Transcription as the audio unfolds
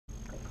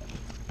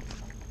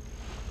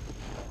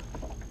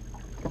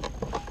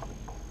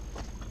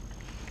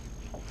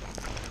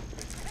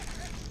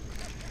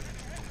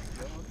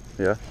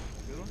Yeah.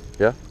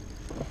 Yeah.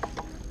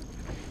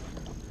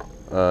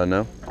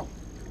 No.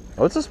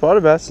 Oh, it's a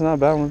spotted bass. It's not a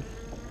bad one.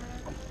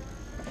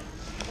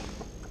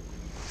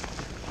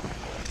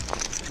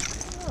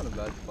 Not a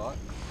bad spot.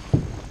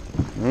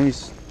 No,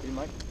 he's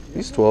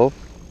 12.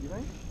 You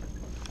think?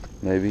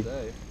 Maybe.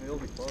 He'll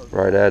be close.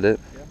 Right at it.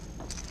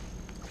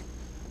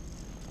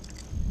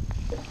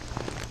 Yeah.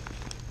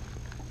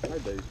 I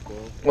bet he's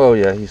 12. Oh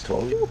yeah, he's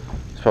 12.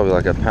 He's probably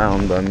like a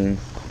pound, but I mean.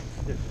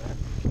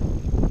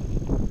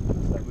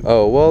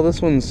 Oh well,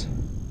 this one's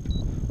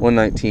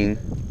 119.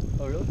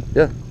 Oh really?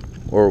 Yeah.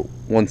 Or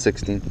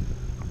 116.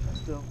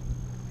 Still.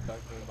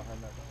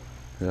 Behind that.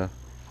 Yeah.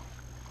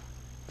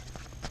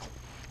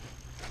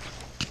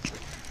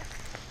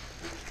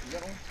 You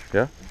got one?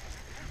 Yeah.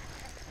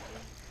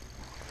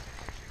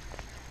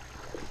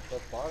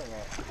 That spot or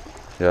not?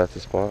 Yeah, it's a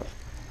spot.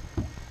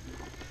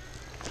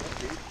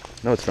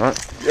 No, it's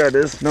not. Yeah, it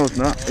is. No, it's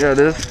not. Yeah, it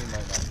is.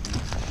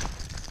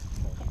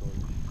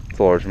 It's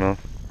a largemouth.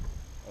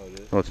 Oh, it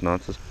is? No, it's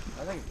not. It's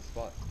I think it's a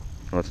spot.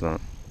 No, it's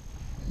not.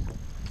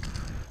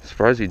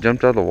 Surprised he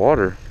jumped out of the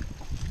water.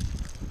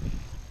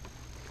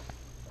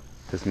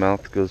 His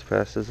mouth goes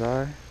past his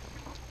eye.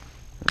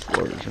 That's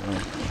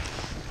largemouth.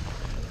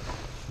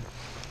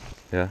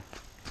 Yeah.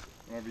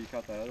 Whenever you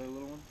caught that other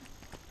little one?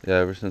 Yeah,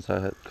 ever since I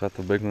had caught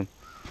the big one.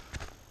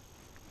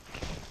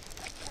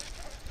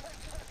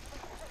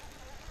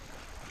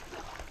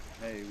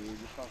 Hey, we were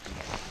just talking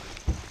about it.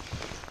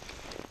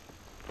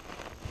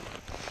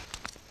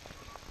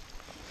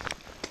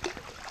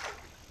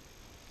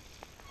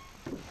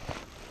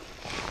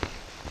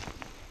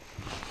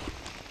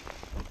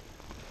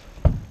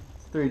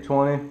 It's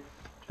 3:20,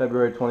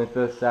 February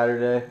 25th,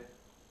 Saturday.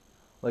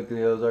 Lake of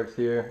the Ozarks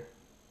here.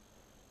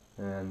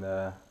 And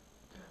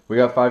we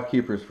got 5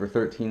 keepers for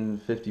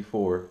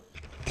 $13.54.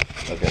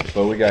 Okay,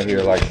 but we got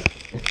here like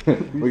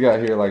we got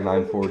here like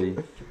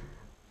 9:40,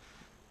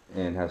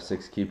 and have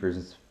 6 keepers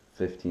and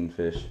 15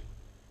 fish,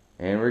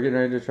 and we're getting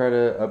ready to try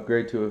to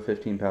upgrade to a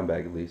 15-pound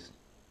bag at least.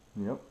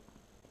 Yep.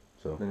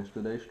 So Finish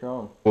the day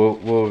strong.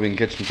 what have we been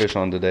catching fish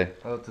on today?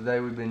 Well,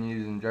 today we've been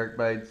using jerk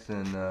baits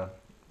and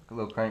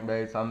little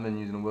crankbaits. I've been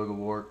using a wiggle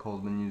wart.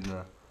 Cole's been using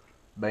a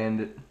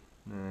bandit,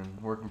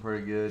 and working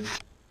pretty good.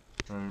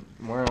 And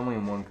we're only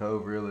in one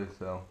cove really,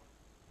 so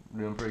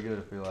we're doing pretty good.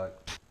 I feel like.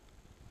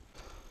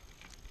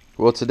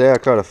 Well, today I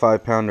caught a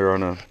 5-pounder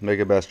on a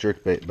mega bass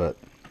jerkbait, but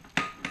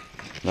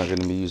not going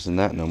to be using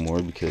that no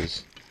more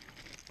because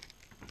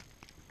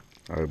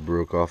I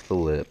broke off the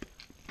lip.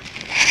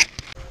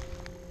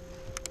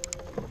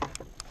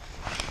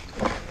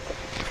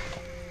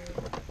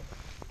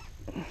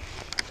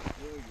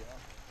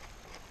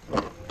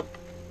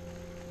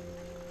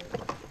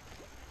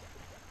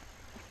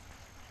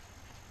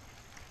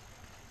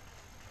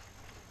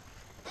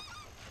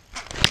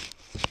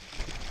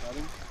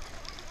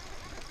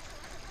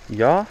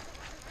 Ja?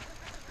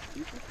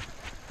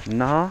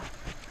 Nah.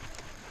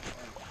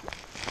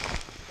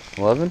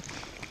 11?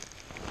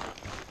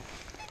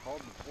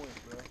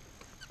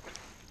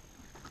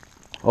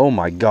 Oh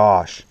my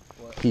gosh.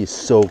 What? He's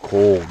so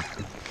cold.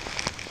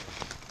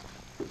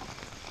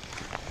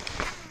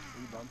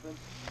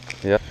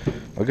 Yeah.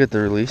 I'll get the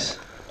release.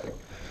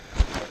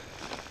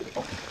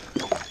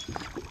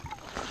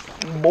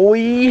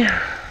 Boy.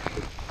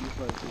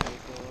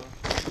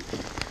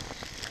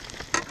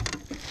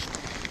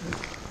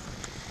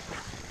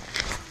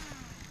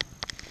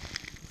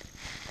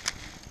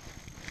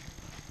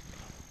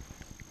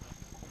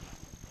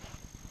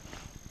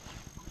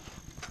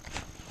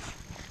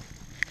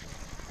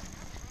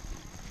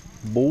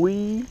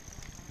 Boy.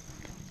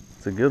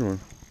 It's a good one.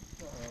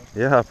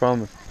 Yeah, I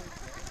promise.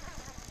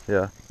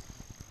 Yeah.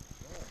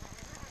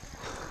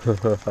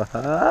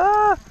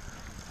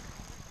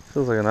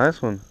 Feels like a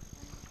nice one.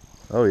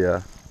 Oh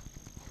yeah.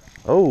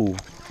 Oh.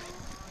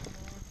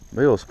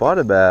 Big old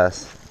spotted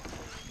bass.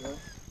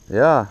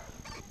 Yeah.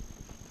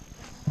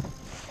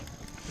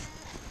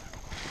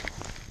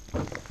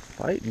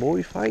 Fight,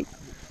 boy, fight.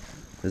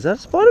 Is that a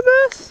spotted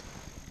bass?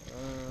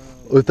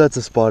 Oh, if that's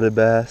a spotted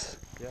bass.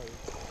 Yeah.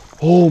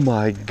 Oh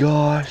my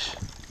gosh.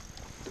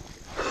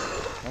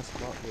 Nice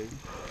spot, baby.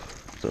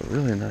 It's a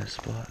really nice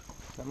spot.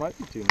 That might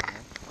be tuna.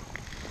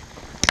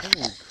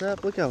 Holy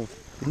crap, look how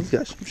he's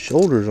got some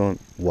shoulders on.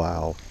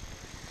 Wow.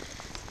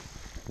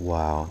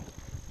 Wow.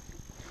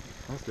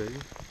 That's big.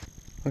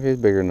 Okay, he's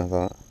bigger than I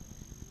thought.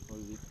 What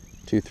is he?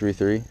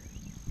 233. Oh,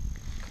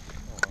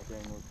 dang,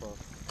 we're close.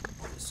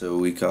 So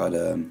we caught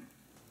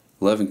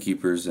 11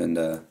 keepers and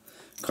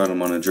caught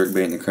them on a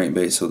jerkbait and a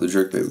crankbait. So the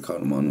jerkbait we caught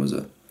them on was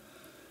a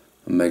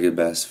Mega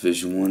Bass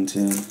Vision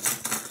 110.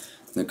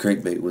 The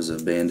crankbait was a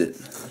Bandit.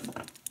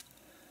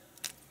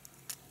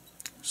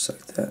 Just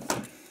like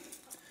that.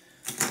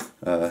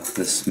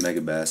 This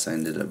Mega Bass I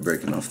ended up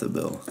breaking off the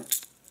bill.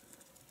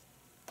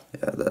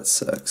 Yeah, that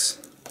sucks.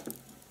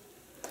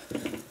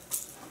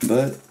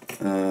 But,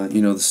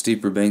 you know, the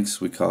steeper banks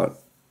we caught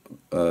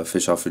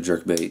fish off a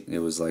jerkbait. It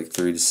was like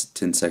 3 to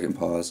 10 second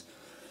pause.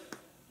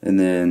 And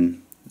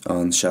then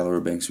on shallower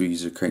banks we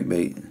used a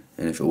crankbait.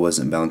 And if it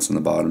wasn't bouncing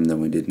the bottom,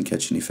 then we didn't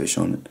catch any fish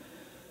on it.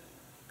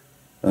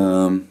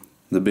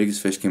 The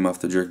biggest fish came off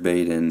the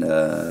jerkbait, and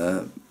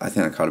I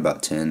think I caught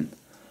about 10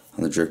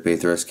 on the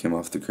jerkbait. The rest came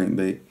off the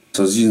crankbait.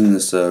 So I was using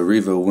this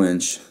Revo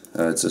winch.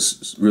 It's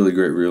a really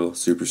great reel,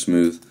 super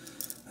smooth,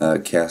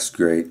 casts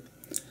great.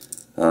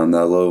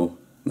 That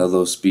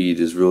low speed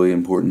is really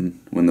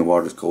important when the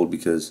water's cold,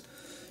 because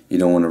you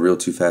don't want to reel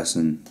too fast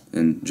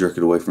and jerk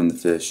it away from the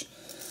fish.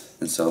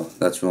 And so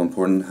that's real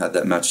important. Had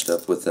that matched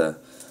up with a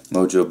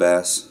Mojo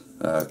Bass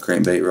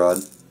crankbait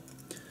rod.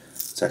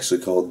 It's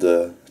actually called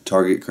the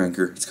Target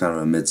Cranker. It's kind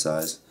of a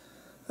mid-size,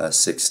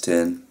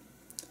 610.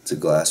 It's a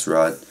glass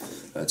rod.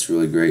 It's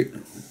really great.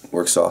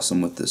 Works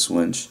awesome with this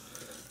winch.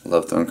 I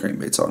love throwing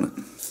crankbaits on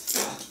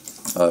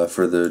it.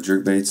 For the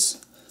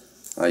jerkbaits,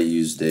 I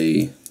used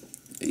a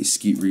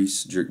Skeet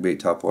Reese jerkbait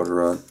topwater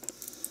rod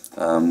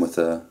with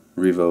a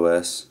Revo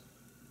S,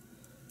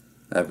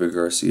 Abu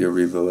Garcia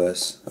Revo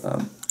S.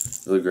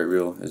 Really great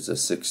reel. It's a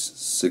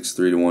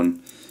 6:3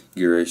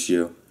 gear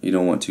ratio. You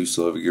don't want too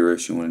slow of a gear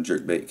ratio when a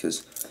jerkbait,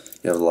 because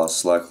you have a lot of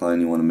slack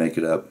line. You want to make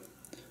it up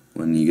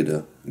when you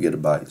get a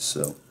bite.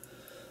 So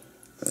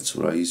that's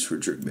what I use for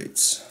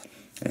jerkbaits.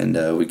 And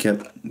we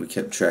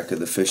kept track of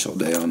the fish all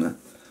day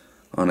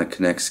on a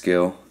Connect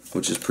scale,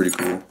 which is pretty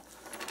cool.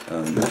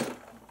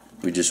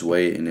 We just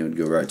weigh it and it would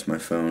go right to my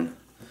phone.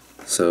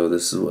 So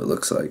this is what it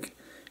looks like.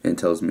 And it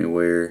tells me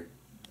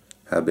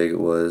how big it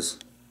was,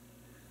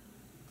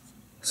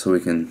 so we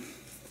can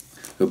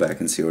go back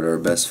and see what our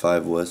best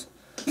 5 was.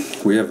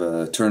 We have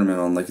a tournament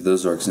on Lake of the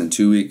Ozarks in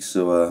 2 weeks,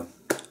 so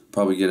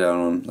probably get out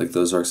on Lake of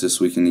the Ozarks this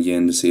weekend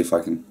again to see if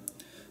I can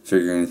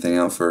figure anything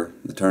out for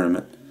the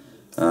tournament.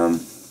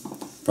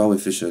 Probably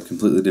fish a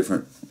completely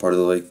different part of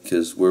the lake,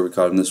 because where we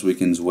caught them this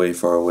weekend is way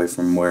far away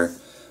from where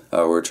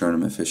we're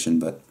tournament fishing,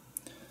 but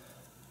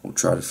we'll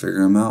try to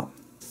figure them out.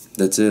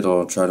 That's it.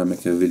 I'll try to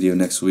make a video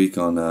next week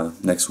on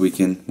next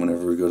weekend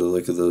whenever we go to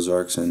Lake of the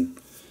Ozarks and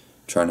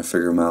trying to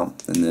figure them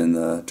out, and then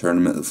the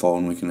tournament the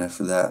following weekend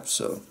after that.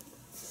 So